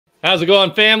How's it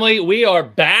going, family? We are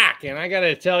back, and I got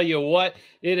to tell you what,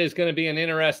 it is going to be an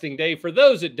interesting day. For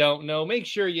those that don't know, make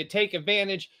sure you take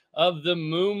advantage of the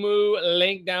Moo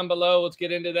link down below. Let's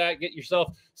get into that. Get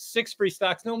yourself 6 free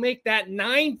stocks. No, make that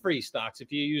 9 free stocks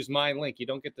if you use my link. You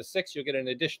don't get the 6, you'll get an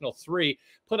additional 3.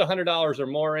 Put $100 or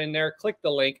more in there. Click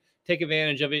the link. Take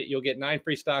advantage of it. You'll get 9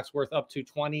 free stocks worth up to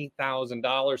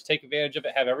 $20,000. Take advantage of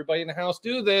it. Have everybody in the house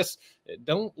do this.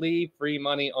 Don't leave free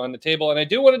money on the table. And I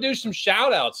do want to do some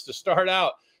shout outs to start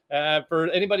out. For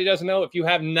anybody who doesn't know, if you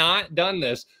have not done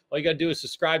this, all you got to do is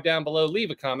subscribe down below,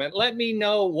 leave a comment. Let me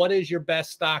know what is your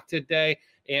best stock today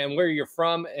and where you're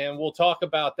from, and we'll talk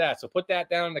about that. So put that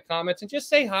down in the comments and just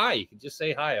say hi. You can just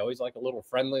say hi. I always like a little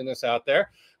friendliness out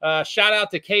there. Shout out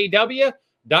to KW,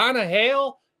 Donna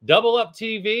Hale, Double Up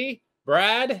TV,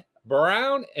 Brad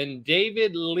Brown, and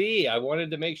David Lee. I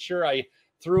wanted to make sure I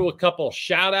threw a couple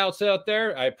shout outs out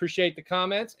there. I appreciate the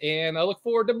comments, and I look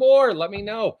forward to more. Let me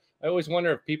know. I always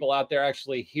wonder if people out there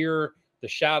actually hear the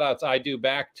shout outs I do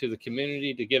back to the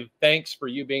community to give thanks for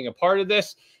you being a part of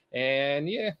this. And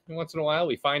yeah, once in a while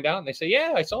we find out and they say,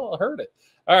 yeah, I heard it.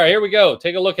 All right, here we go.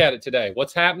 Take a look at it today.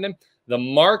 What's happening? The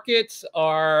markets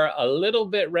are a little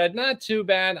bit red, not too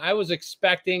bad. I was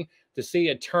expecting to see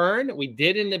a turn. We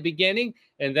did in the beginning,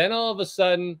 and then all of a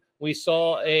sudden we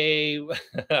saw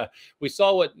we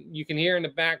saw what you can hear in the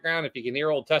background. If you can hear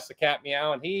old Tesla cat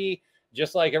meow, and he,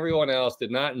 just like everyone else, did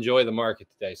not enjoy the market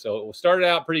today. So it started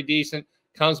out pretty decent,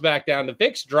 comes back down. The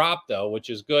VIX dropped though, which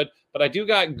is good, but I do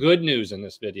got good news in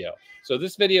this video. So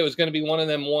this video is going to be one of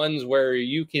them ones where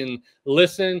you can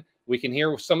listen. We can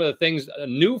hear some of the things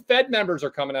new Fed members are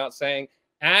coming out saying,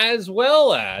 as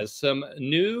well as some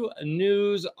new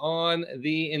news on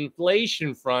the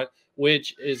inflation front,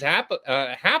 which is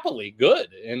happily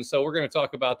good. And so we're going to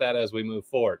talk about that as we move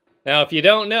forward. Now, if you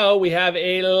don't know, we have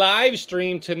a live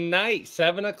stream tonight,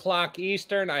 7 o'clock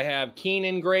Eastern. I have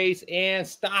Keenan Grace and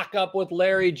Stock Up with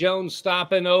Larry Jones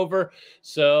stopping over.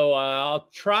 So I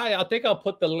think I'll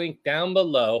put the link down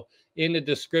below in the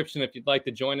description. If you'd like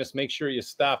to join us, make sure you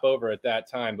stop over at that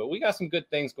time. But we got some good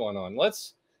things going on.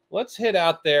 Let's hit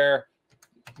out there.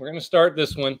 We're going to start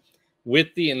this one with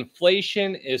the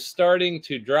inflation is starting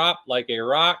to drop like a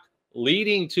rock,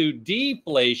 leading to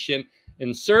deflation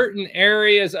in certain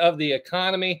areas of the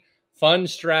economy,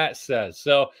 Fundstrat says.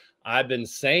 So I've been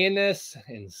saying this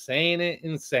and saying it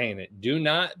and saying it. Do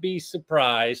not be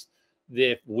surprised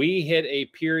if we hit a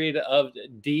period of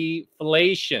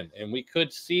deflation, and we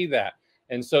could see that.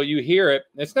 And so you hear it.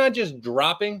 It's not just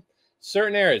dropping.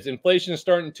 Certain areas, inflation is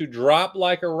starting to drop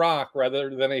like a rock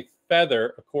rather than a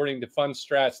feather, according to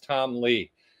Fundstrat's Tom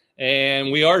Lee.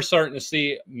 And we are starting to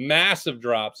see massive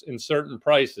drops in certain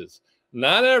prices.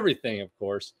 Not everything, of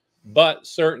course, but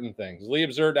certain things. Lee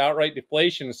observed outright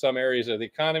deflation in some areas of the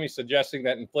economy, suggesting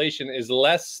that inflation is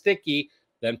less sticky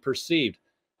than perceived.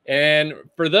 And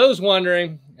for those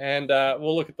wondering, and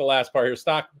we'll look at the last part here,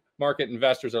 stock market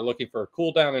investors are looking for a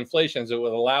cool down inflation that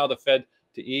would allow the Fed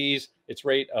to ease its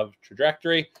rate of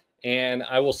trajectory. And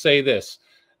I will say this,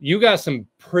 you got some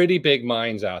pretty big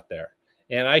minds out there.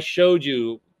 And I showed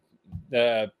you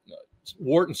the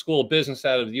Wharton School of Business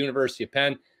out of the University of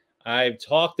Penn. I've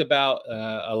talked about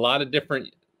a lot of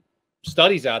different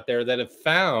studies out there that have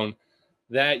found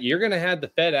that you're going to have the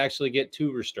Fed actually get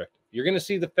too restrictive. You're going to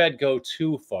see the Fed go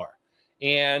too far.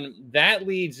 And that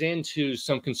leads into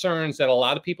some concerns that a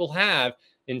lot of people have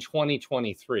in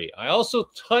 2023. I also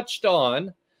touched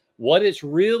on what it's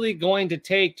really going to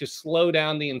take to slow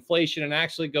down the inflation and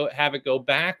actually have it go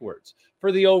backwards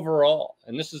for the overall.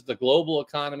 And this is the global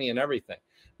economy and everything.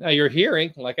 Now you're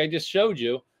hearing, like I just showed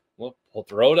you, we'll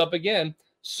throw it up again,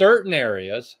 certain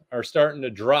areas are starting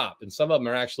to drop, and some of them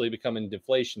are actually becoming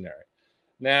deflationary.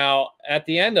 Now, at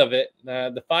the end of it,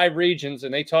 the 5 regions,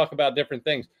 and they talk about different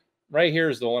things. Right here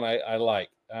is the one I like.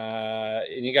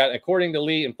 And you got, according to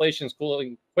Lee, inflation is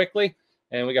cooling quickly,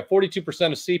 and we got 42% of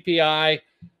CPI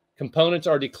components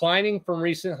are declining from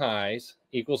recent highs,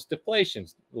 equals deflation,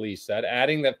 Lee said,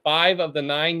 adding that 5 of the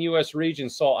 9 U.S.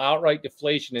 regions saw outright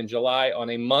deflation in July on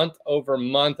a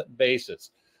month-over-month basis.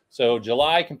 So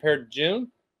July compared to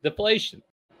June, deflation.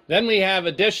 Then we have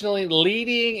additionally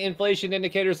leading inflation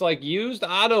indicators like used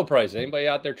auto prices. Anybody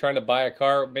out there trying to buy a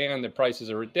car? Man, the prices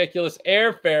are ridiculous.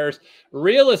 Airfares,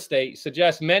 real estate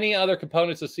suggests many other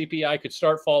components of CPI could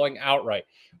start falling outright.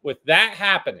 With that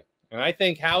happening, and I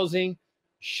think housing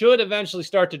should eventually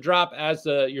start to drop as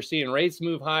you're seeing rates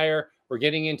move higher. We're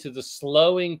getting into the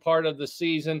slowing part of the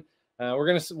season. We're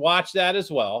going to watch that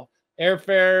as well.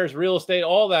 Airfares, real estate,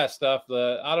 all that stuff,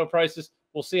 the auto prices,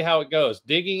 we'll see how it goes.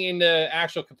 Digging into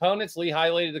actual components, Lee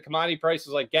highlighted the commodity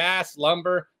prices like gas,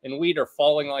 lumber, and wheat are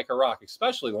falling like a rock,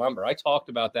 especially lumber. I talked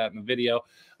about that in the video.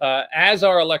 As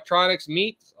are electronics,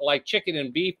 meat like chicken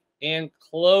and beef, and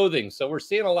clothing. So we're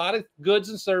seeing a lot of goods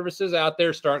and services out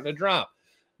there starting to drop.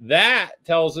 That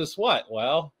tells us what?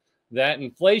 Well, that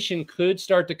inflation could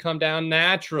start to come down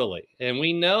naturally. And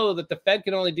we know that the Fed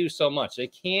can only do so much. They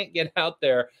can't get out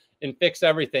there and fix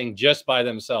everything just by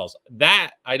themselves.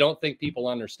 That I don't think people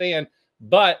understand.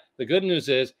 But the good news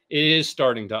is it is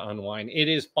starting to unwind. It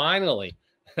is finally,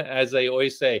 as they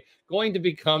always say, going to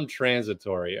become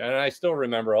transitory. And I still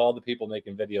remember all the people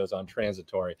making videos on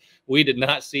transitory. We did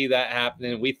not see that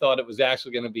happening. We thought it was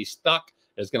actually going to be stuck.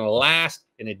 It was going to last,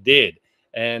 and it did.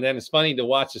 And then it's funny to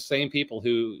watch the same people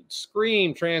who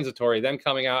scream transitory, then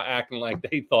coming out acting like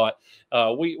they thought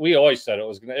we always said it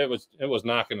was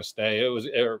not going to stay.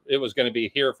 It was going to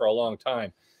be here for a long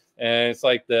time. And it's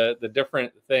like the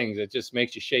different things. It just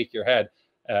makes you shake your head.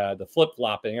 The flip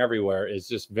flopping everywhere is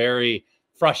just very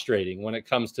frustrating when it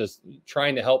comes to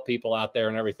trying to help people out there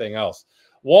and everything else.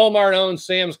 Walmart-owned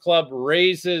Sam's Club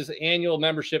raises annual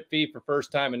membership fee for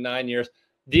first time in 9 years.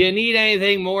 Do you need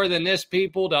anything more than this,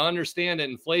 people, to understand that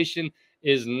inflation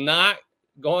is not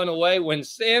going away? When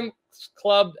Sam's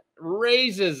Club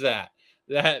raises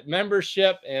that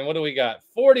membership, and what do we got?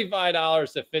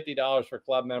 $45 to $50 for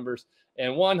club members,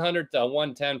 and $100 to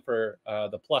 $110 for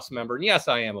the plus member. And yes,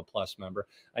 I am a plus member.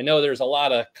 I know there's a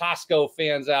lot of Costco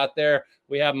fans out there.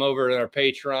 We have them over in our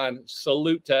Patreon.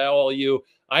 Salute to all you.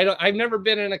 I've never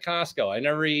been in a Costco. I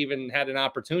never even had an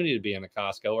opportunity to be in a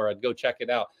Costco, or I'd go check it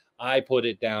out. I put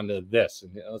it down to this,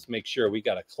 and let's make sure we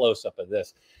got a close-up of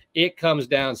this. It comes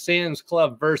down Sam's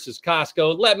Club versus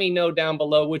Costco. Let me know down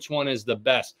below which one is the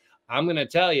best. I'm going to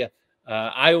tell you,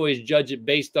 I always judge it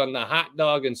based on the hot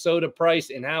dog and soda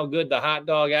price and how good the hot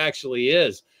dog actually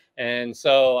is. And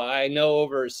so I know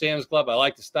over at Sam's Club, I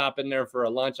like to stop in there for a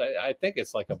lunch. I think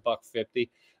it's like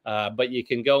 $1.50, but you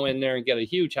can go in there and get a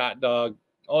huge hot dog,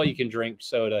 all you can drink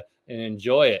soda, and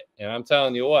enjoy it. And I'm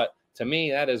telling you what, to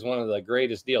me, that is one of the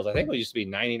greatest deals. I think it used to be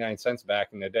 99 cents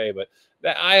back in the day, but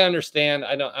that I understand.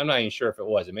 I'm not even sure if it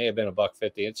was. It may have been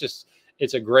 $1.50.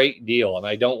 It's a great deal, and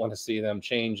I don't want to see them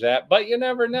change that, but you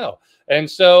never know. And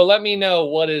so let me know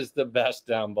what is the best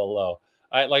down below.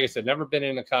 Like I said, never been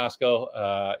in a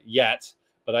Costco yet,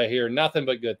 but I hear nothing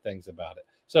but good things about it.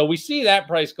 So we see that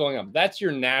price going up. That's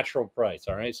your natural price,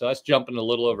 all right? So that's jumping a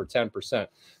little over 10%.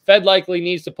 Fed likely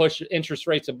needs to push interest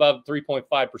rates above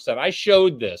 3.5%. I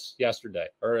showed this yesterday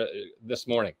or this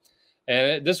morning,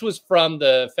 and this was from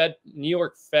the New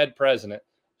York Fed president,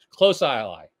 close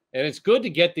ally. And it's good to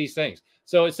get these things.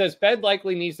 So it says Fed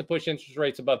likely needs to push interest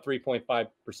rates above 3.5%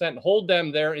 and hold them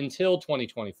there until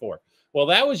 2024. Well,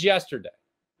 that was yesterday.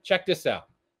 Check this out.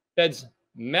 Fed's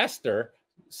Mester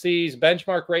sees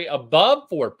benchmark rate above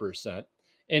 4%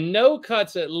 and no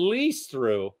cuts at least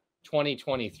through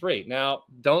 2023. Now,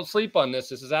 don't sleep on this.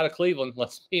 This is out of Cleveland.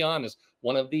 Let's be honest.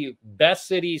 One of the best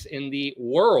cities in the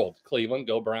world, Cleveland.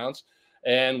 Go Browns.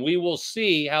 And we will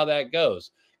see how that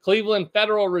goes. Cleveland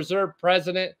Federal Reserve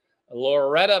President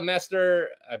Loretta Mester,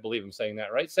 I believe I'm saying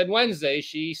that right, said Wednesday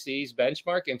she sees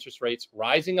benchmark interest rates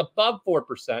rising above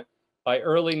 4% by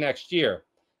early next year.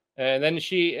 And then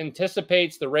she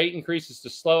anticipates the rate increases to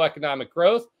slow economic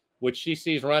growth, which she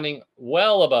sees running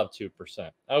well above 2%.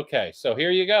 Okay, so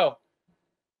here you go.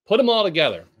 Put them all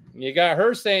together. You got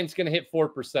her saying it's going to hit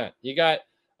 4%. You got,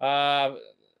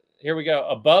 here we go,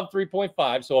 above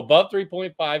 3.5. So above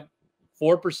 3.5,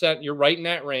 4%. You're right in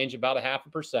that range, about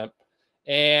 0.5%.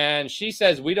 And she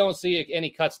says we don't see any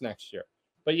cuts next year.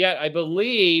 But yet I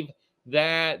believe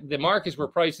that the markets were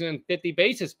pricing in 50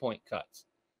 basis point cuts.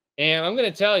 And I'm going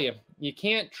to tell you, you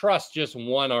can't trust just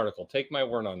one article. Take my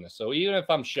word on this. So even if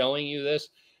I'm showing you this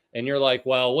and you're like,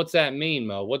 well, what's that mean,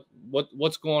 Mo?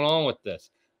 What's going on with this?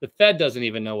 The Fed doesn't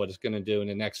even know what it's going to do in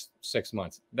the next 6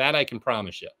 months. That I can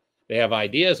promise you. They have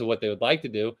ideas of what they would like to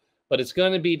do, but it's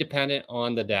going to be dependent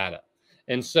on the data.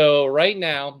 And so right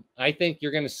now, I think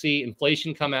you're going to see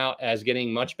inflation come out as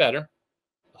getting much better.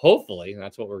 Hopefully,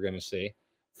 that's what we're going to see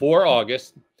for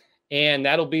August. And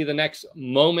that'll be the next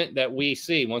moment that we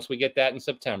see. Once we get that in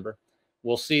September,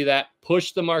 we'll see that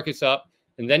push the markets up.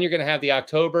 And then you're going to have the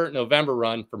October, November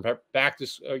run from back to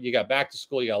school. You got back to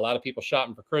school. You got a lot of people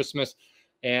shopping for Christmas.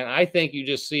 And I think you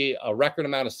just see a record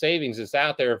amount of savings that's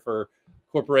out there for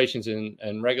corporations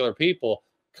and regular people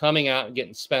coming out and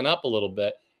getting spent up a little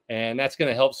bit. And that's going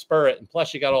to help spur it. And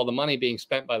plus, you got all the money being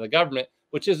spent by the government,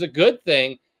 which is a good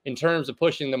thing in terms of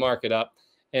pushing the market up.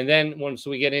 And then once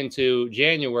we get into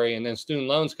January and then student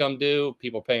loans come due,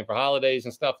 people paying for holidays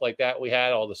and stuff like that, we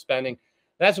had all the spending.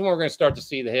 That's when we're going to start to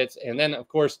see the hits. And then, of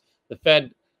course, the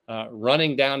Fed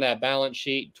running down that balance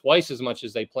sheet twice as much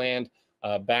as they planned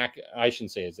back. I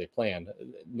shouldn't say as they planned.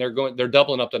 They're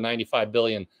doubling up to 95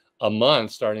 billion a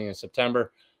month starting in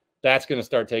September. That's going to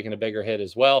start taking a bigger hit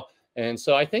as well. And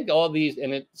so I think all these,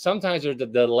 and sometimes there's a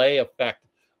delay effect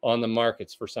on the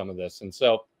markets for some of this. And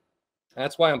so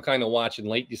that's why I'm kind of watching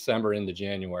late December into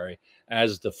January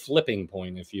as the flipping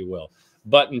point, if you will.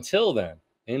 But until then,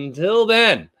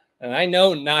 and I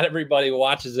know not everybody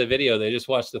watches the video, they just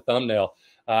watch the thumbnail.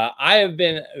 I have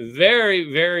been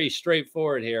very, very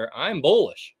straightforward here. I'm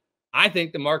bullish. I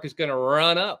think the market's going to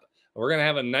run up. We're going to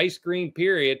have a nice green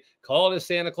period. Call it a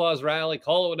Santa Claus rally,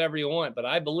 call it whatever you want, but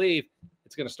I believe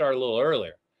it's going to start a little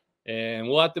earlier. And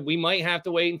we might have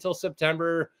to wait until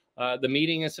September, the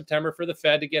meeting in September for the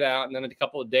Fed to get out, and then a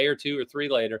couple of day or 2 or 3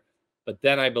 later. But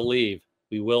then I believe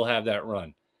we will have that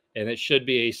run, and it should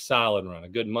be a solid run, a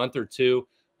good month or two.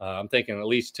 I'm thinking at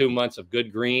least 2 months of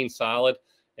good green, solid,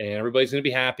 and everybody's going to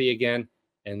be happy again.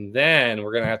 And then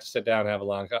we're going to have to sit down and have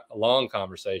a long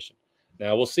conversation.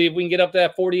 Now we'll see if we can get up to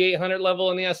that 4,800 level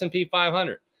in the S&P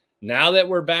 500. Now that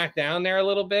we're back down there a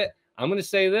little bit, I'm going to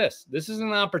say this. This is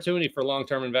an opportunity for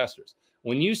long-term investors.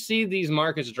 When you see these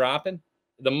markets dropping,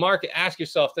 the market, ask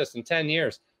yourself this, in 10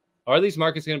 years, are these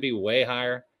markets going to be way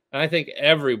higher? And I think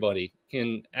everybody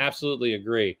can absolutely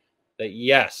agree that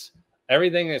yes,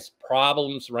 everything that's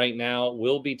problems right now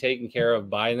will be taken care of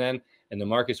by then, and the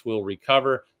markets will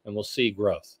recover and we'll see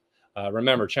growth.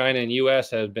 Remember, China and U.S.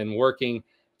 have been working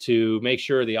to make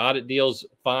sure the audit deal's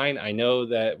fine. I know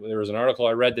that there was an article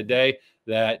I read today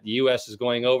that the U.S. is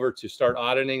going over to start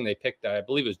auditing. They picked, I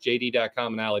believe it was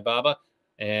JD.com and Alibaba,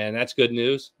 and that's good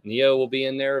news. NIO will be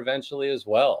in there eventually as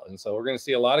well. And so we're going to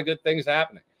see a lot of good things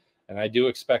happening, and I do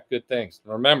expect good things.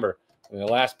 Remember, the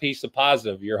last piece of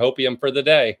positive, your hopium for the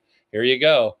day, here you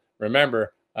go.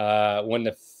 Remember, when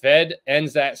the Fed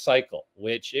ends that cycle,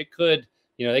 which it could,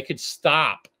 they could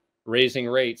stop raising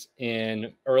rates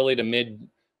in early to mid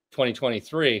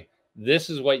 2023. This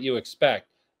is what you expect.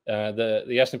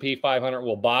 The S&P 500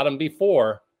 will bottom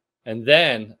before, and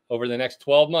then over the next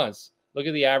 12 months, look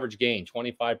at the average gain,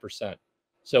 25%.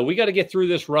 So we got to get through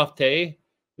this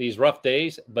these rough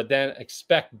days, but then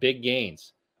expect big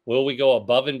gains. Will we go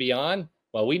above and beyond?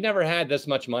 Well, we never had this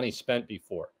much money spent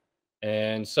before.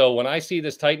 And so when I see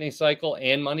this tightening cycle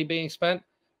and money being spent,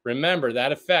 remember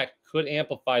that effect could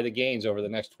amplify the gains over the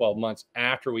next 12 months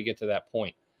after we get to that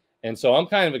point. And so I'm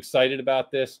kind of excited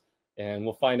about this, and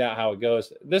we'll find out how it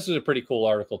goes. This is a pretty cool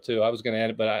article too. I was going to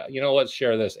add it, but let's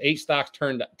share this. 8 stocks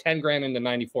turned 10 grand into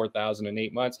 94,000 in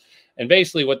 8 months. And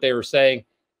basically what they were saying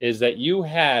is that you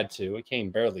had to, I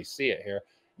can't barely see it here.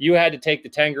 You had to take the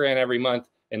 10 grand every month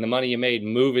and the money you made,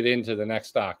 move it into the next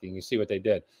stock. And you see what they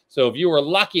did. So if you were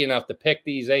lucky enough to pick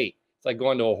these 8, it's like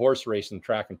going to a horse race in the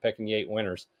track and picking the 8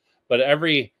 winners, but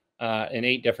in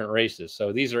 8 different races.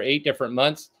 So these are 8 different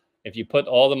months. If you put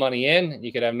all the money in,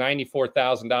 you could have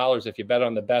 $94,000 if you bet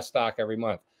on the best stock every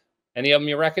month. Any of them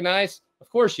you recognize? Of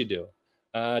course you do.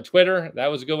 Twitter, that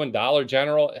was a good one. Dollar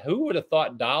General. Who would have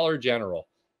thought Dollar General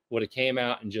would have came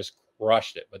out and just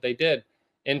crushed it? But they did.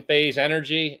 In-Phase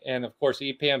Energy, and of course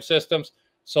EPM Systems,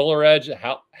 Solar Edge,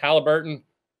 Halliburton,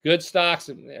 good stocks.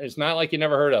 It's not like you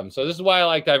never heard of them. So this is why I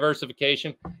like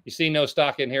diversification. You see no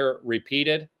stock in here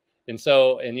repeated. And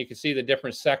you can see the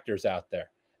different sectors out there.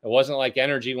 It wasn't like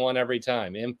energy won every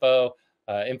time.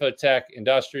 Infotech,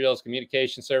 industrials,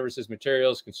 communication services,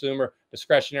 materials, consumer,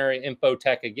 discretionary,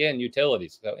 infotech, again,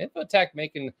 utilities. So infotech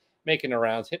making the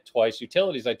rounds, hit twice.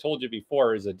 Utilities, I told you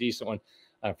before, is a decent one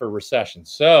for recession.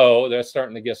 So they're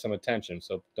starting to get some attention.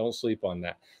 So don't sleep on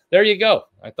that. There you go.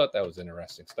 I thought that was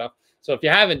interesting stuff. So if you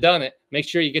haven't done it, make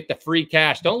sure you get the free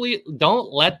cash.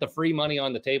 Don't let the free money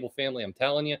on the table, family. I'm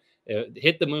telling you,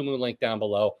 hit the Moo link down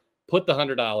below. Put the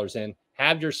 $100 in.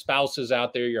 Have your spouses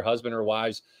out there, your husband or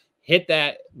wives, hit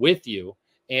that with you,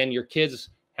 and your kids,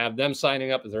 have them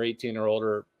signing up if they're 18 or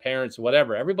older, parents,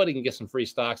 whatever. Everybody can get some free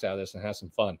stocks out of this and have some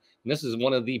fun. And this is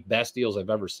one of the best deals I've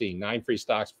ever seen. 9 free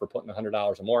stocks for putting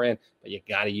 $100 or more in, but you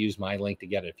got to use my link to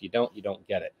get it. If you don't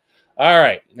get it. All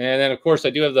right. And then, of course,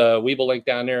 I do have the Webull link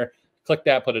down there. Click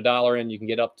that, put $1 in. You can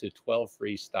get up to 12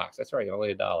 free stocks. That's right,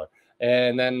 only $1.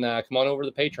 And then come on over to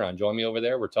the Patreon. Join me over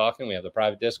there. We're talking. We have the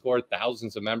private Discord,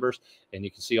 thousands of members, and you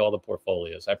can see all the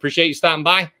portfolios. I appreciate you stopping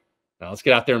by. Now let's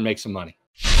get out there and make some money.